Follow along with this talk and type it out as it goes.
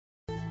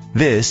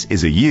This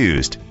is a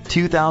used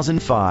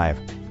 2005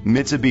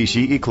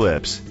 Mitsubishi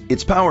Eclipse.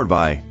 It's powered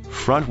by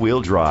front-wheel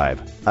drive,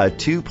 a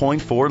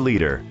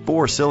 2.4-liter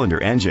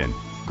four-cylinder engine.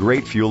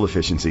 Great fuel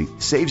efficiency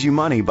saves you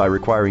money by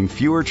requiring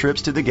fewer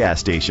trips to the gas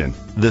station.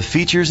 The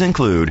features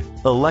include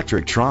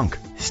electric trunk,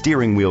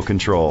 steering wheel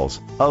controls,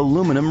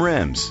 aluminum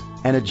rims,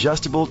 an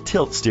adjustable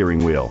tilt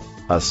steering wheel,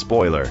 a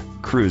spoiler,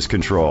 cruise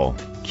control,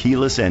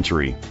 keyless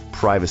entry,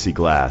 privacy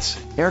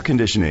glass, air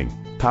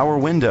conditioning, power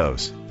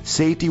windows.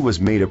 Safety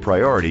was made a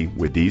priority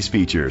with these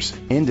features: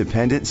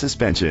 independent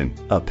suspension,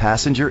 a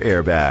passenger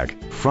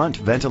airbag, front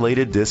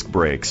ventilated disc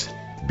brakes.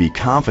 Be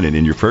confident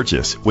in your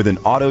purchase with an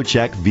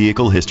AutoCheck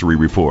Vehicle History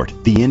Report,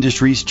 the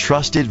industry's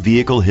trusted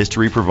vehicle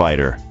history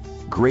provider.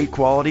 Great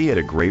quality at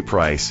a great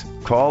price.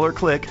 Call or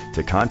click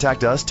to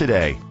contact us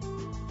today.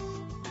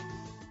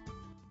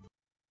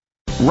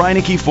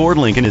 Reineke Ford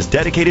Lincoln is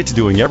dedicated to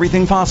doing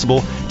everything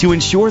possible to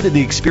ensure that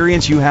the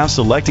experience you have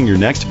selecting your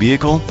next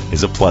vehicle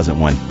is a pleasant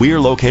one. We are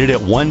located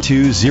at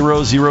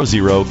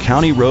 12000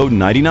 County Road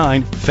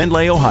 99,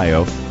 Findlay,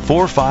 Ohio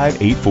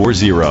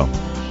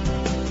 45840.